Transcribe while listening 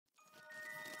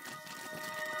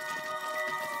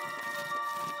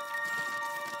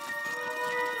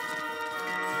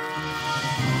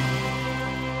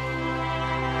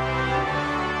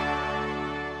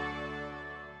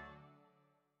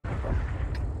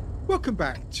Welcome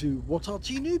back to What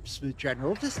Arty Noobs with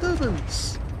General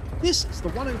Disturbance. This is the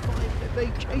 105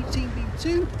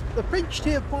 leFH18B2, the French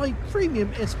Tier 5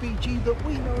 Premium SPG that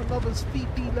we know and love as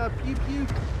VP La Pew Pew.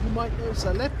 You might know as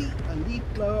a leFH, a leaf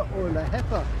blower or a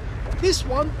leHEPA. This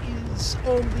one is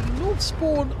on the North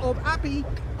Spawn of Abbey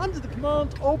under the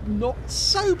command of Not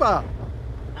Sober.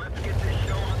 Let's get this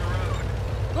show on the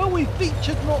road. Well, we've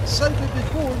featured Not Sober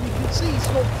before, and you can see he's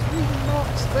got 3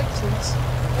 marks of excellence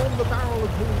on the barrel of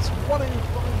his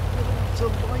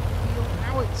 105mm light field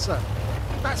howitzer.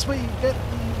 That's where you get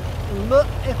the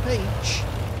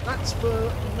leFH. That's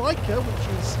for Leica, which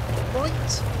is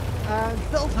light, and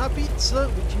Feldhaubitze,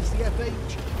 which is the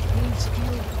FH, means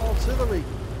field artillery.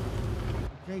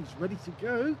 Okay, he's ready to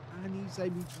go, and he's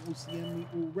aiming towards the enemy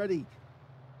already.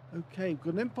 Okay, we've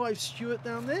got an M5 Stuart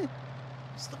down there,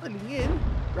 styling in,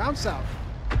 round south.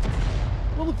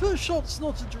 Well, the first shot's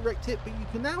not a direct hit, but you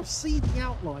can now see the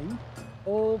outline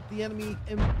of the enemy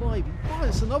M5. He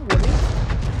fires another one in,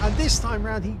 and this time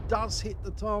round he does hit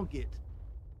the target.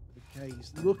 Okay,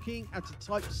 he's looking at a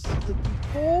Type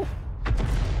 34.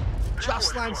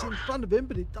 Just lands in front of him,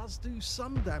 but it does do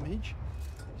some damage.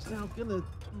 He's now going to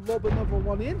lob another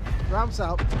one in. Rounds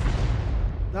out.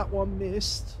 That one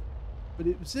missed, but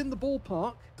it was in the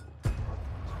ballpark. Let's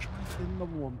try and get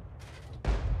another one.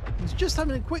 He's just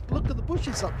having a quick look at the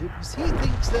bushes up here because he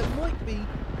thinks there might be an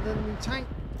enemy tank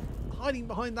hiding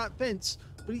behind that fence,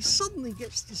 but he suddenly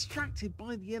gets distracted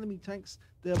by the enemy tanks.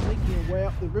 They're making their way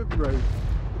up the river road.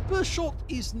 The first shot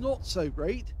is not so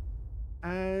great,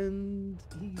 and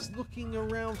he's looking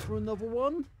around for another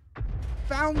one.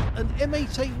 Found an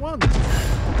M8A1,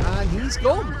 and he's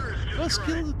gone. First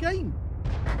kill of the game.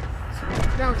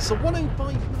 Now it's a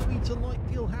 105mm light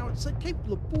field howitzer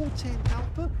capable of 410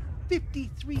 alpha,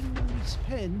 53mm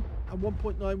pen, and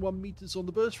 1.91 meters on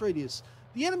the burst radius.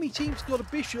 The enemy team's got a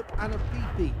Bishop and a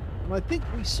PP, and I think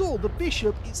we saw the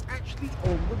Bishop is actually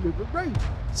on the river road.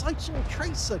 So I saw a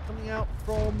tracer coming out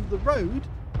from the road,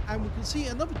 and we can see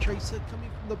another tracer coming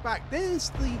from the back. There's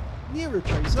the nearer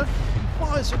tracer. He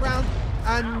fires around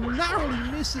and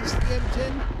narrowly misses the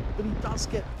M10, but he does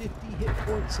get 50 hit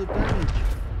points of damage.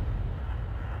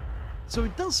 So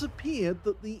it does appear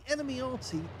that the enemy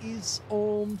Arty is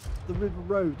on the river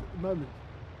road at the moment.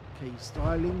 Okay,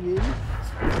 styling in,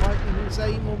 tightening his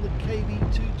aim on the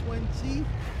KV-220.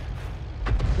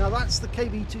 Now that's the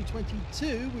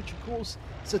KV-222, which of course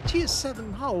is a tier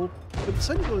 7 hull, but it's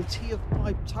only got a tier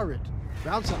 5 turret.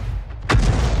 Rounds up.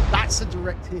 That's a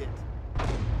direct hit.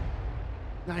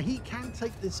 Now he can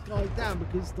take this guy down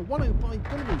because the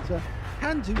 105mm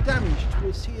can do damage to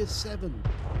a tier 7.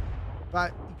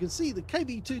 But you can see the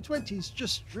KV-220 is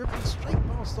just driven straight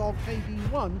past our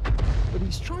KV-1, but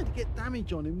he's trying to get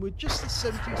damage on him with just a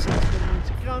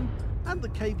 76mm gun, and the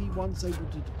KV-1's able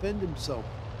to defend himself.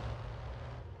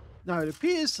 Now it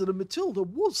appears that a Matilda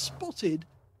was spotted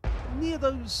near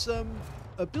those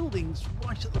buildings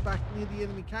right at the back near the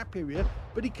enemy cap area,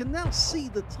 but he can now see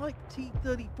the Type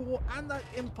T-34 and that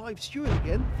M5 Stuart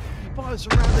again. He fires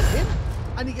around at him,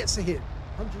 and he gets a hit,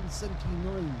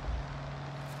 179.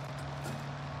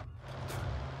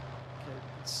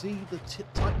 See the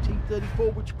Type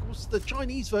T-34, which of course is the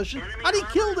Chinese version, and he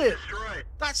killed it.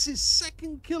 That's his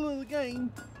second kill of the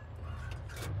game.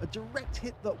 A direct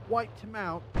hit that wiped him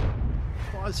out.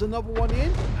 Fires another one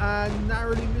in and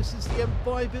narrowly misses the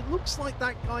M5. It looks like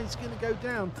that guy's going to go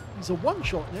down. He's a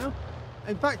one-shot now.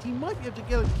 In fact, he might be able to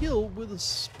get a kill with a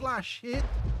splash hit,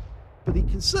 but he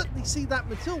can certainly see that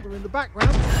Matilda in the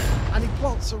background, and he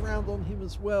plants around on him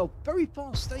as well. Very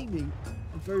fast aiming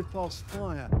and very fast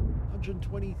fire.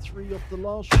 123 off the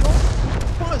last shot.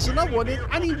 Fires another one in,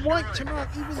 and he wiped him out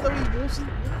even though he wasn't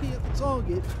looking at the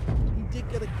target. He did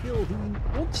get a kill. He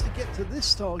wants to get to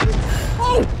this target.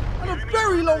 Oh! And a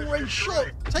very long range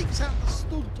shot takes out the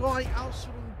Stuttgart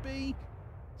Aslains B.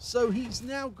 So he's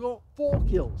now got 4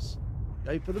 kills.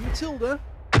 Go for the Matilda.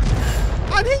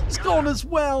 And he's gone as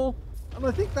well. And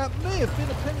I think that may have been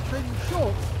a penetrating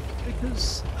shot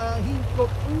because he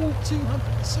got all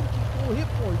 274 hit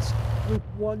points with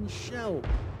 1 shell.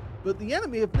 But the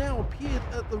enemy have now appeared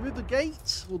at the river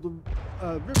gate, or the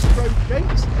river road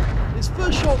gate. His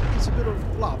first shot is a bit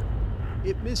of fluff.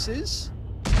 It misses.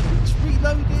 It's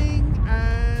reloading,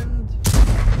 and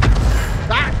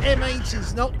that M8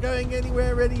 is not going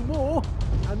anywhere anymore.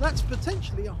 And that's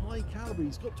potentially a high caliber.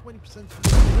 He's got 20% of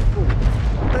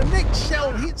the The next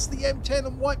shell hits the M10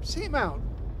 and wipes him out.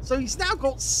 So he's now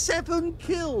got 7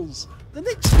 kills. The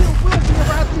next kill will be a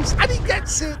Radley's, and he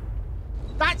gets it.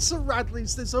 That's a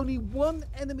Radley's. There's only 1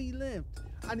 enemy left.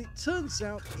 And it turns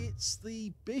out it's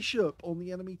the Bishop on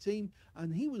the enemy team.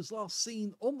 And he was last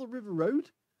seen on the river road.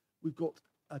 We've got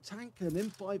a tank, an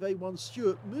M5A1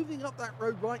 Stuart, moving up that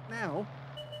road right now.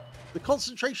 The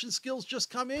concentration skills just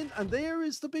come in, and there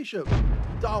is the Bishop. He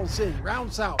dials in,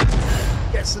 rounds out,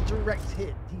 gets a direct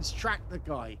hit. He's tracked the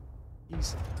guy.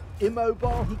 He's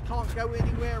immobile, he can't go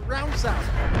anywhere, rounds out.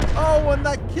 Oh, and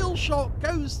that kill shot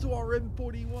goes to our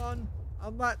M41,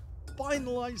 and that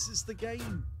finalizes the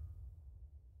game.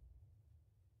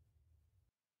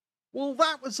 Well,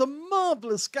 that was a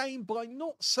marvellous game by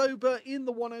Not Sober in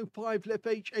the 105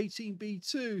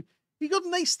 leFH18B2. He got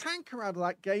an ace tanker out of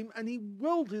that game, and he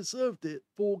well deserved it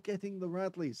for getting the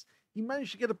Radleys. He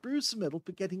managed to get a Bruiser medal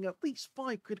for getting at least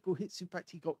 5 critical hits. In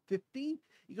fact, he got 15.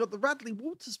 He got the Radley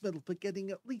Waters medal for getting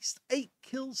at least 8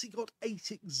 kills. He got 8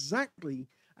 exactly.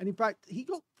 And in fact, he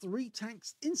got 3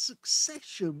 tanks in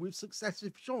succession with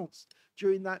successive shots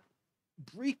during that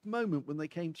brief moment when they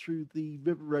came through the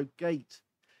River Road gate.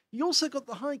 He also got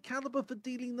the high caliber for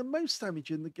dealing the most damage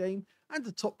in the game, and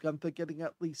the Top Gun for getting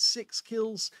at least 6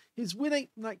 kills. His win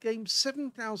rate from that game,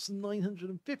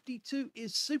 7,952,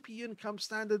 is super Unicum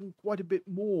standard and quite a bit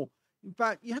more. In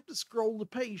fact, you have to scroll the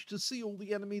page to see all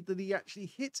the enemy that he actually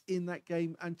hit in that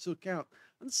game and took out.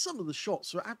 And some of the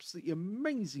shots were absolutely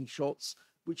amazing shots,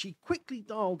 which he quickly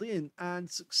dialed in and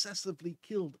successively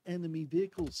killed enemy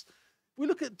vehicles. We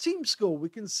look at team score, we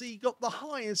can see he got the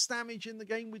highest damage in the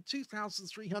game with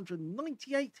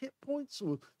 2,398 hit points,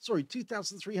 or sorry,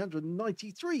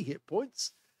 2,393 hit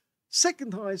points.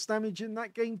 Second highest damage in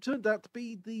that game turned out to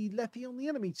be the Leffy on the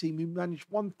enemy team, who managed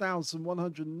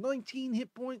 1,119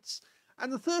 hit points.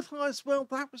 And the third highest, well,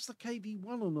 that was the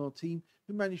KV1 on our team,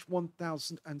 who managed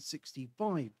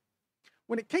 1,065.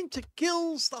 When it came to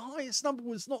kills, the highest number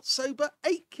was Not Sober,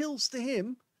 8 kills to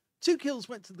him. 2 kills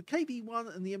went to the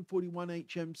KV1 and the M41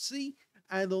 HMC,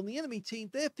 and on the enemy team,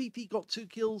 their PP got 2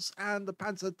 kills, and the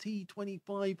Panzer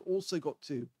T25 also got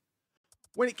 2.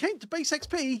 When it came to base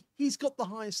XP, he's got the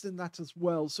highest in that as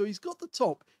well, so he's got the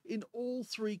top in all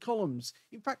 3 columns.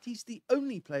 In fact, he's the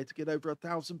only player to get over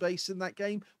 1,000 base in that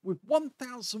game with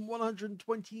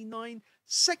 1,129.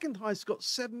 Second highest got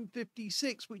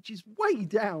 756, which is way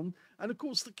down, and of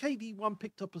course the KV1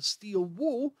 picked up a steel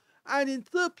wall. And in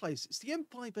third place, it's the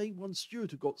M5A1 Stuart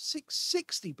who got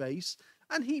 660 base,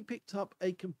 and he picked up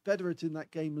a Confederate in that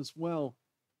game as well.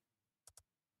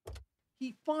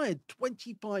 He fired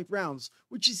 25 rounds,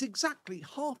 which is exactly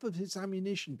half of his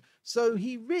ammunition, so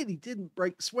he really didn't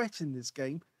break sweat in this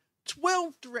game.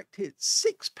 12 direct hits,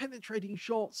 6 penetrating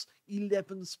shots,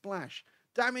 11 splash.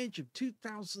 Damage of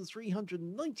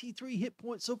 2,393 hit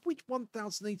points, of which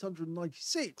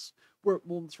 1,896 were at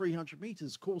more than 300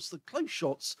 meters. Of course, the close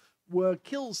shots were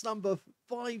kills number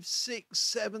 5, 6,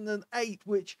 7, and 8,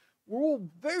 which were all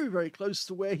very, very close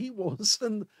to where he was.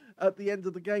 And at the end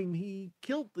of the game, he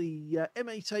killed the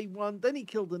M8A1, then he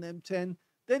killed an M10,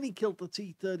 then he killed the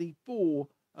T34.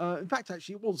 In fact,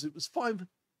 actually, it was 5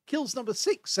 kills number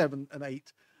 6, 7, and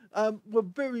 8 were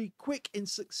very quick in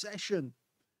succession.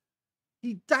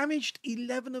 He damaged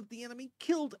 11 of the enemy,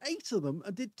 killed 8 of them,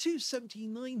 and did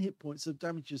 279 hit points of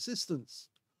damage assistance.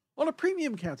 On a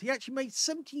premium count, he actually made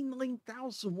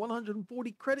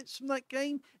 79,140 credits from that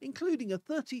game, including a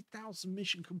 30,000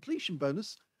 mission completion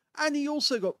bonus, and he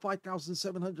also got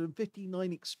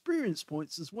 5,759 experience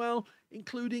points as well,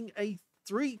 including a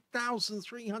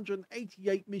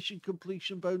 3,388 mission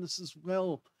completion bonus as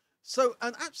well. So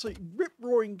an absolute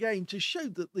rip-roaring game to show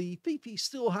that the FIFI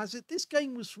still has it. This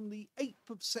game was from the 8th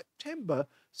of September,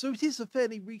 so it is a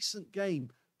fairly recent game.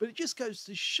 But it just goes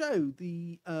to show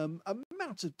the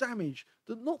amount of damage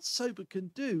that Not Sober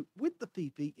can do with the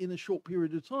FIFI in a short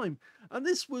period of time. And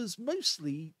this was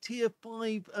mostly Tier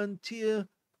 5 and Tier...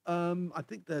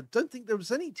 don't think there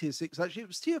was any Tier 6, actually. It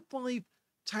was Tier 5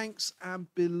 tanks and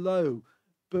below,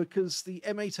 because the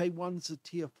M8A1s are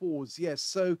Tier 4s, yes.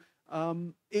 So...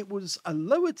 it was a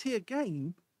lower tier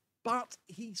game, but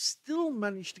he still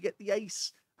managed to get the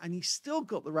ace, and he still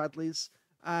got the Radleys,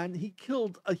 and he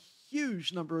killed a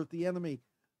huge number of the enemy.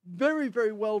 Very,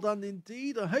 very well done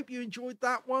indeed. I hope you enjoyed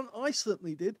that one. I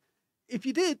certainly did. If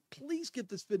you did, please give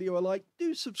this video a like.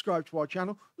 Do subscribe to our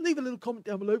channel. Leave a little comment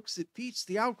down below because it feeds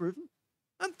the algorithm.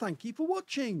 And thank you for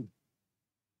watching.